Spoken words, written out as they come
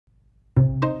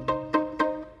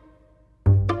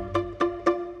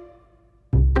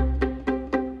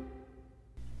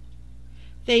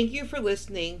Thank you for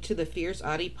listening to the Fierce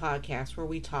Audie podcast, where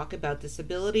we talk about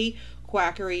disability,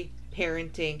 quackery,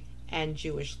 parenting, and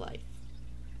Jewish life.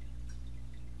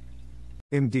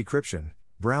 Decryption,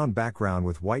 brown background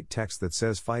with white text that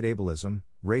says fight ableism,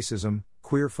 racism,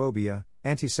 queerphobia,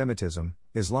 antisemitism,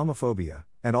 Islamophobia,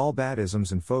 and all bad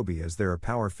isms and phobias. There are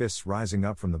power fists rising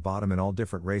up from the bottom in all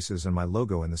different races and my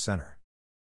logo in the center.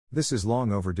 This is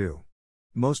long overdue.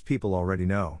 Most people already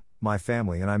know, my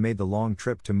family and I made the long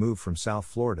trip to move from South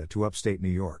Florida to upstate New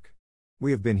York. We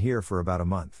have been here for about a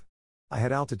month. I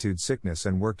had altitude sickness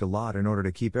and worked a lot in order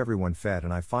to keep everyone fed,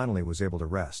 and I finally was able to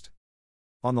rest.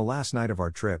 On the last night of our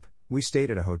trip, we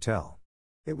stayed at a hotel.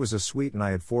 It was a suite and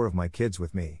I had 4 of my kids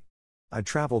with me. I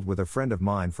traveled with a friend of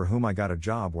mine for whom I got a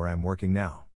job where I'm working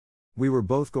now. We were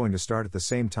both going to start at the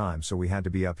same time, so we had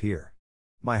to be up here.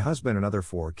 My husband and other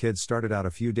 4 kids started out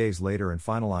a few days later and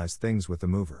finalized things with the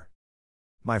mover.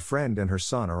 My friend and her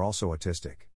son are also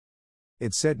autistic.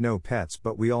 It said no pets,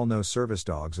 but we all know service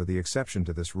dogs are the exception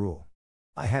to this rule.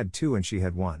 I had 2 and she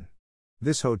had 1.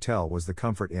 This hotel was the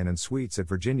Comfort Inn and Suites at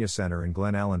Virginia Center in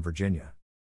Glen Allen, Virginia.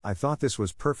 I thought this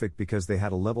was perfect because they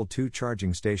had a level 2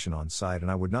 charging station on site and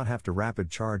I would not have to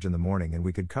rapid charge in the morning, and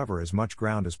we could cover as much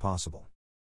ground as possible.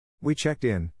 We checked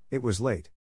in, it was late.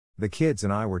 The kids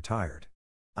and I were tired.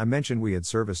 I mentioned we had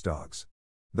service dogs.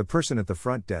 The person at the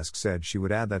front desk said she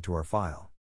would add that to our file.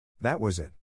 That was it.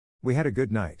 We had a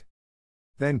good night.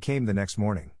 Then came the next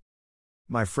morning.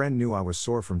 My friend knew I was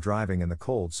sore from driving in the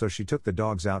cold, so she took the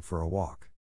dogs out for a walk.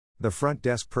 The front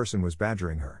desk person was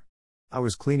badgering her. I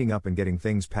was cleaning up and getting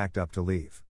things packed up to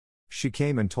leave. She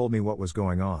came and told me what was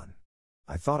going on.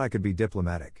 I thought I could be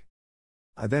diplomatic.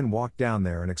 I then walked down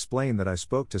there and explained that I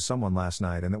spoke to someone last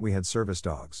night and that we had service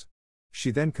dogs.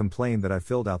 She then complained that I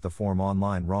filled out the form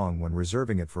online wrong when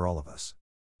reserving it for all of us.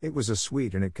 It was a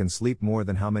suite and it can sleep more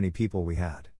than how many people we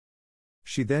had.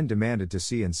 She then demanded to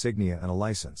see insignia and a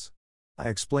license. I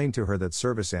explained to her that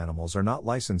service animals are not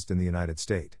licensed in the United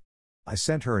States. I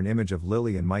sent her an image of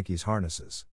Lily and Mikey's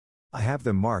harnesses. I have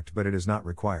them marked, but it is not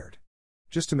required.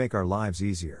 Just to make our lives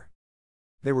easier.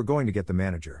 They were going to get the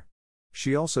manager.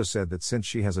 She also said that since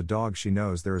she has a dog, she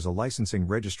knows there is a licensing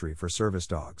registry for service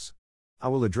dogs. I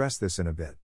will address this in a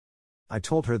bit. I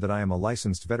told her that I am a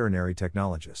licensed veterinary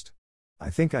technologist. I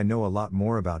think I know a lot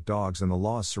more about dogs and the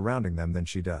laws surrounding them than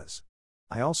she does.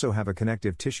 I also have a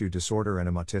connective tissue disorder and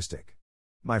am autistic.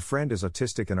 My friend is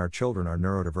autistic and our children are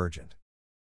neurodivergent.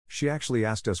 She actually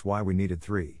asked us why we needed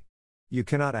 3. You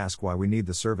cannot ask why we need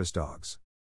the service dogs.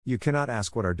 You cannot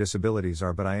ask what our disabilities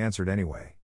are, but I answered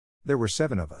anyway. There were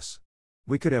 7 of us.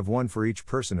 We could have 1 for each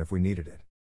person if we needed it.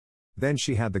 Then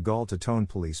she had the gall to tone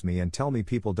police me and tell me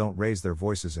people don't raise their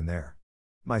voices in there.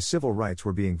 My civil rights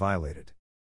were being violated.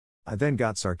 I then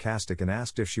got sarcastic and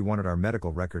asked if she wanted our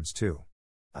medical records too.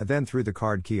 I then threw the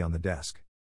card key on the desk.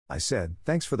 I said,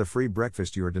 "Thanks for the free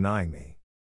breakfast you are denying me."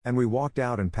 And we walked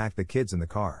out and packed the kids in the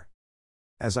car.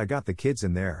 As I got the kids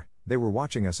in there, they were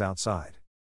watching us outside.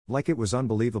 Like it was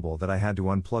unbelievable that I had to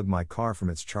unplug my car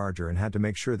from its charger and had to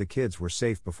make sure the kids were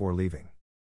safe before leaving.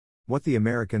 What the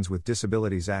Americans with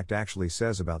Disabilities Act actually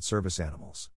says about service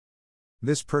animals.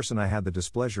 This person I had the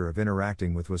displeasure of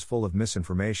interacting with was full of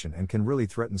misinformation and can really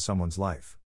threaten someone's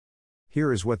life.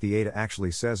 Here is what the ADA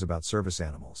actually says about service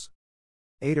animals.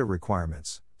 ADA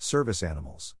requirements, service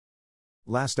animals.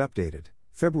 Last updated,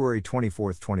 February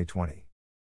 24, 2020.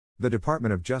 The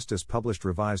Department of Justice published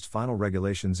revised final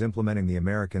regulations implementing the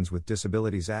Americans with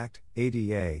Disabilities Act,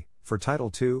 ADA, for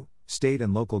Title II, State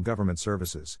and Local Government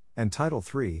Services, and Title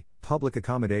III, Public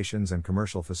Accommodations and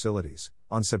Commercial Facilities,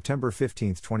 on September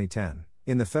 15, 2010,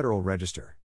 in the Federal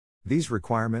Register. These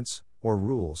requirements, or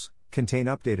rules, contain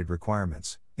updated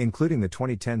requirements, including the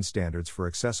 2010 Standards for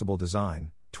Accessible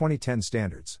Design, 2010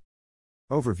 Standards.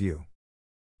 Overview.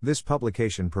 This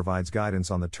publication provides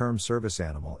guidance on the term service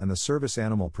animal and the service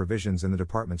animal provisions in the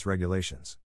Department's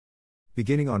regulations.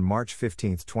 Beginning on March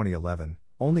 15, 2011,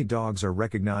 only dogs are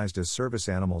recognized as service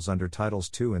animals under Titles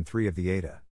 2 and 3 of the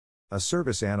ADA. A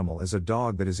service animal is a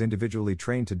dog that is individually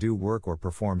trained to do work or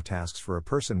perform tasks for a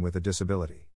person with a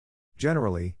disability.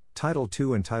 Generally, Title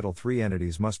II and Title III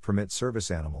entities must permit service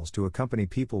animals to accompany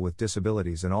people with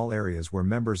disabilities in all areas where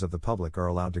members of the public are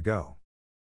allowed to go.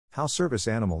 How service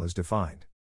animal is defined.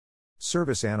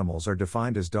 Service animals are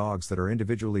defined as dogs that are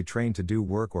individually trained to do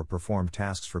work or perform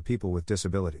tasks for people with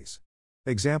disabilities.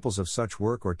 Examples of such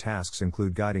work or tasks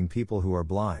include guiding people who are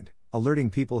blind, alerting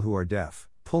people who are deaf,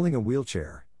 pulling a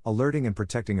wheelchair, alerting and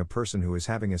protecting a person who is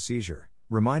having a seizure,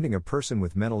 reminding a person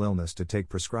with mental illness to take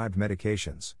prescribed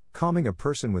medications, calming a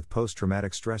person with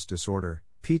post-traumatic stress disorder,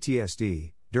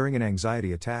 PTSD, during an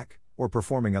anxiety attack, or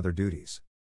performing other duties.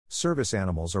 Service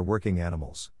animals are working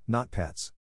animals, not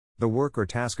pets. The work or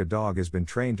task a dog has been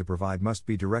trained to provide must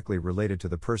be directly related to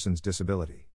the person's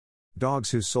disability.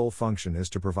 Dogs whose sole function is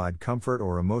to provide comfort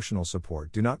or emotional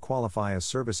support do not qualify as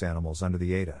service animals under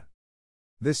the ADA.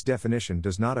 This definition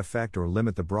does not affect or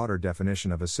limit the broader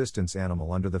definition of assistance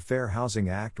animal under the Fair Housing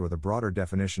Act or the broader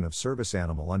definition of service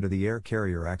animal under the Air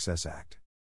Carrier Access Act.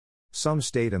 Some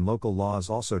state and local laws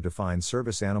also define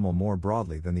service animal more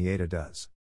broadly than the ADA does.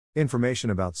 Information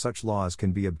about such laws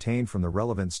can be obtained from the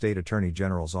relevant state attorney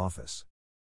general's office.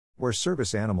 Where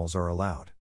service animals are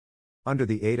allowed. Under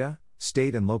the ADA,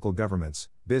 state and local governments,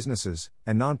 businesses,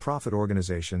 and non-profit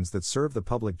organizations that serve the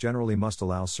public generally must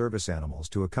allow service animals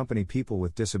to accompany people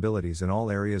with disabilities in all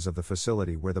areas of the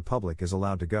facility where the public is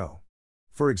allowed to go.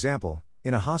 For example,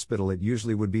 in a hospital it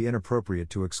usually would be inappropriate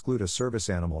to exclude a service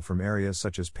animal from areas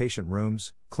such as patient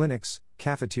rooms, clinics,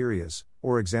 cafeterias,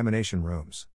 or examination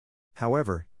rooms.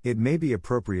 However, it may be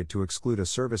appropriate to exclude a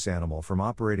service animal from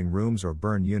operating rooms or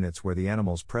burn units where the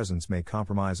animal's presence may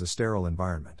compromise a sterile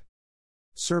environment.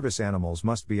 Service animals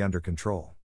must be under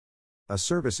control. A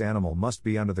service animal must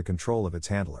be under the control of its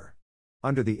handler.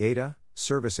 Under the ADA,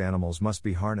 service animals must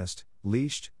be harnessed,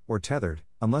 leashed, or tethered,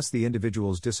 unless the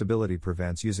individual's disability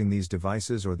prevents using these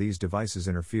devices or these devices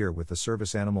interfere with the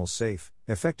service animal's safe,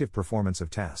 effective performance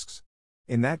of tasks.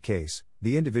 In that case,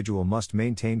 the individual must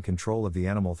maintain control of the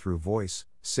animal through voice,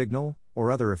 signal, or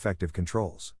other effective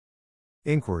controls.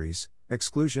 Inquiries,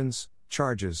 exclusions,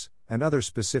 charges, and other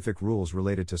specific rules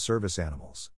related to service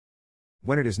animals.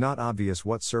 When it is not obvious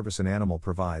what service an animal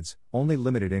provides, only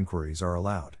limited inquiries are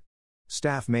allowed.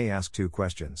 Staff may ask 2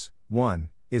 questions. 1.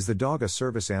 Is the dog a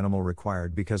service animal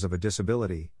required because of a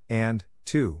disability? And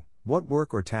 2. What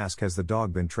work or task has the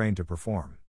dog been trained to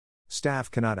perform?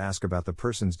 Staff cannot ask about the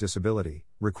person's disability,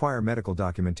 require medical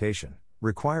documentation,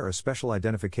 require a special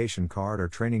identification card or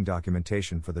training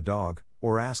documentation for the dog,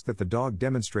 or ask that the dog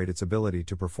demonstrate its ability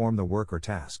to perform the work or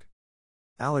task.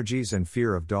 Allergies and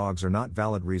fear of dogs are not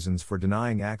valid reasons for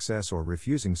denying access or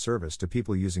refusing service to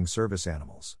people using service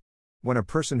animals. When a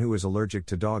person who is allergic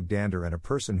to dog dander and a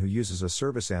person who uses a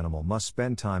service animal must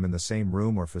spend time in the same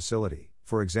room or facility,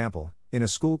 for example, in a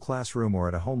school classroom or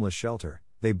at a homeless shelter,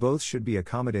 they both should be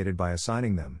accommodated by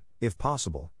assigning them, if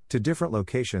possible, to different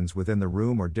locations within the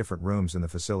room or different rooms in the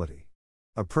facility.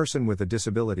 A person with a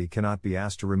disability cannot be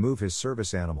asked to remove his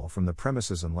service animal from the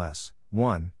premises unless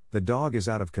 1. The dog is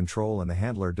out of control and the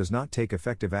handler does not take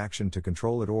effective action to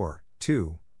control it, or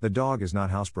 2. The dog is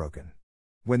not housebroken.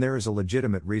 When there is a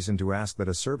legitimate reason to ask that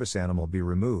a service animal be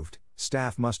removed,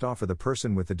 staff must offer the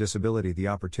person with the disability the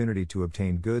opportunity to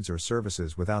obtain goods or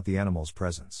services without the animal's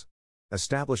presence.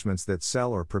 Establishments that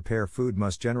sell or prepare food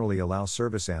must generally allow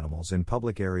service animals in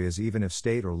public areas even if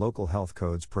state or local health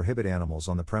codes prohibit animals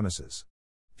on the premises.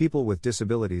 People with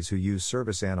disabilities who use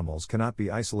service animals cannot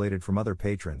be isolated from other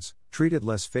patrons, treated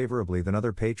less favorably than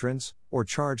other patrons, or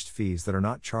charged fees that are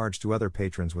not charged to other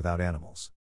patrons without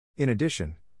animals. In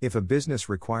addition, if a business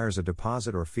requires a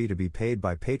deposit or fee to be paid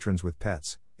by patrons with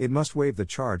pets, it must waive the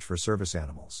charge for service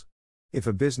animals. If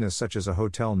a business such as a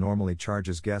hotel normally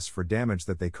charges guests for damage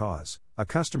that they cause, a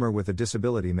customer with a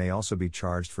disability may also be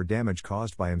charged for damage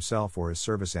caused by himself or his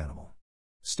service animal.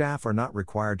 Staff are not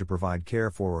required to provide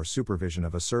care for or supervision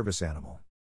of a service animal.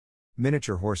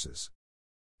 Miniature horses.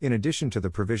 In addition to the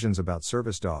provisions about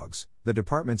service dogs, the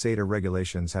department's ADA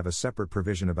regulations have a separate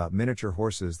provision about miniature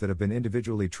horses that have been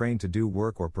individually trained to do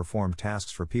work or perform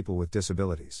tasks for people with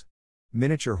disabilities.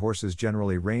 Miniature horses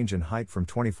generally range in height from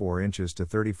 24 inches to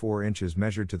 34 inches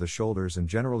measured to the shoulders and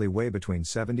generally weigh between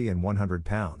 70 and 100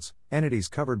 pounds. Entities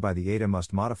covered by the ADA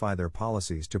must modify their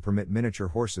policies to permit miniature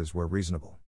horses where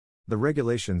reasonable. The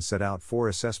regulations set out 4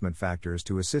 assessment factors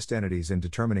to assist entities in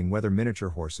determining whether miniature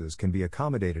horses can be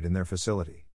accommodated in their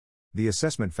facility. The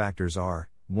assessment factors are: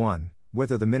 1.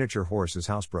 Whether the miniature horse is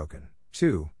housebroken.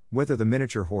 2. Whether the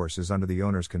miniature horse is under the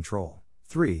owner's control.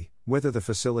 3. Whether the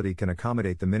facility can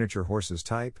accommodate the miniature horse's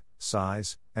type,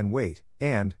 size, and weight.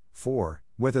 And 4.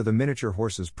 Whether the miniature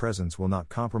horse's presence will not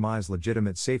compromise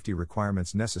legitimate safety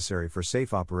requirements necessary for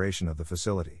safe operation of the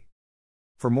facility.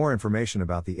 For more information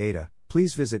about the ADA,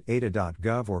 please visit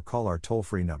ada.gov or call our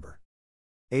toll-free number.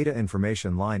 ADA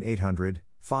Information Line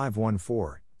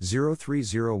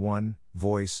 800-514-0301,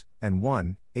 voice, and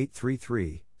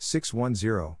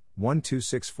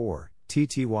 1-833-610-1264,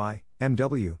 TTY,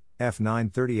 MW,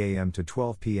 F9:30 a.m. to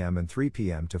 12 p.m. and 3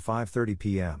 p.m. to 5:30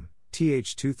 p.m.,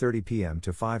 TH 2:30 p.m.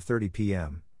 to 5:30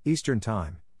 p.m., Eastern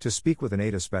Time, to speak with an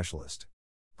ADA specialist.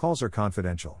 Calls are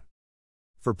confidential.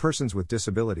 For persons with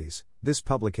disabilities, this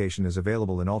publication is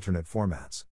available in alternate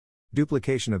formats.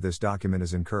 Duplication of this document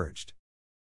is encouraged.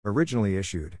 Originally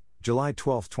issued, July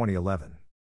 12, 2011.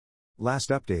 Last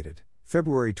updated,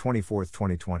 February 24,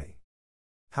 2020.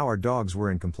 How our dogs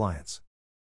were in compliance.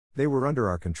 They were under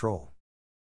our control.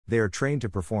 They are trained to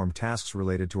perform tasks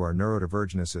related to our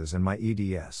neurodivergences and my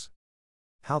EDS.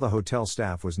 How the hotel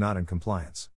staff was not in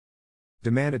compliance.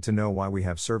 Demanded to know why we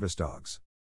have service dogs.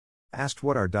 Asked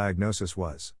what our diagnosis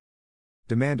was.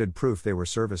 Demanded proof they were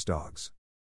service dogs.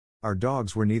 Our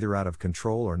dogs were neither out of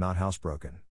control or not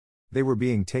housebroken. They were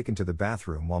being taken to the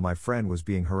bathroom while my friend was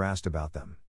being harassed about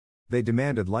them. They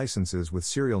demanded licenses with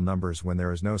serial numbers when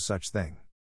there is no such thing.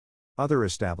 Other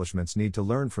establishments need to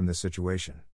learn from this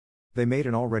situation. They made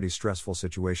an already stressful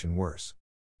situation worse.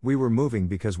 We were moving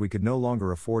because we could no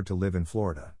longer afford to live in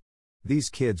Florida. These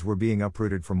kids were being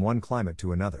uprooted from one climate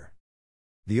to another.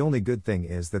 The only good thing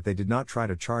is that they did not try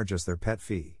to charge us their pet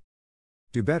fee.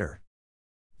 Do better.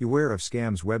 Beware of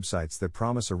scams websites that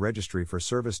promise a registry for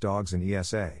service dogs and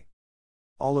ESA.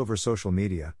 All over social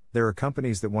media, there are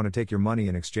companies that want to take your money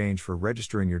in exchange for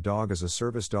registering your dog as a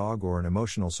service dog or an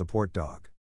emotional support dog.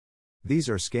 These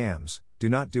are scams, do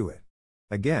not do it.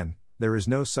 Again, there is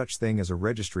no such thing as a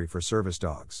registry for service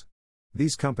dogs.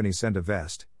 These companies send a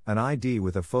vest, an ID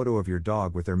with a photo of your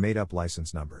dog with their made-up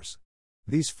license numbers.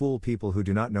 These fool people who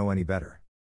do not know any better.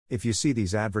 If you see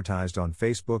these advertised on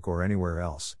Facebook or anywhere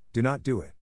else, do not do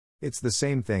it. It's the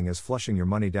same thing as flushing your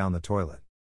money down the toilet.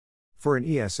 For an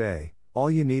ESA, all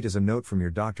you need is a note from your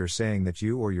doctor saying that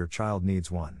you or your child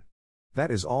needs one. That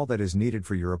is all that is needed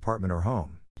for your apartment or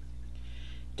home.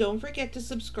 Don't forget to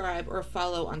subscribe or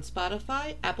follow on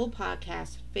Spotify, Apple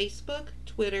Podcasts, Facebook,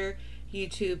 Twitter,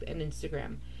 YouTube, and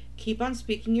Instagram. Keep on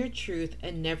speaking your truth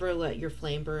and never let your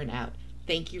flame burn out.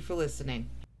 Thank you for listening.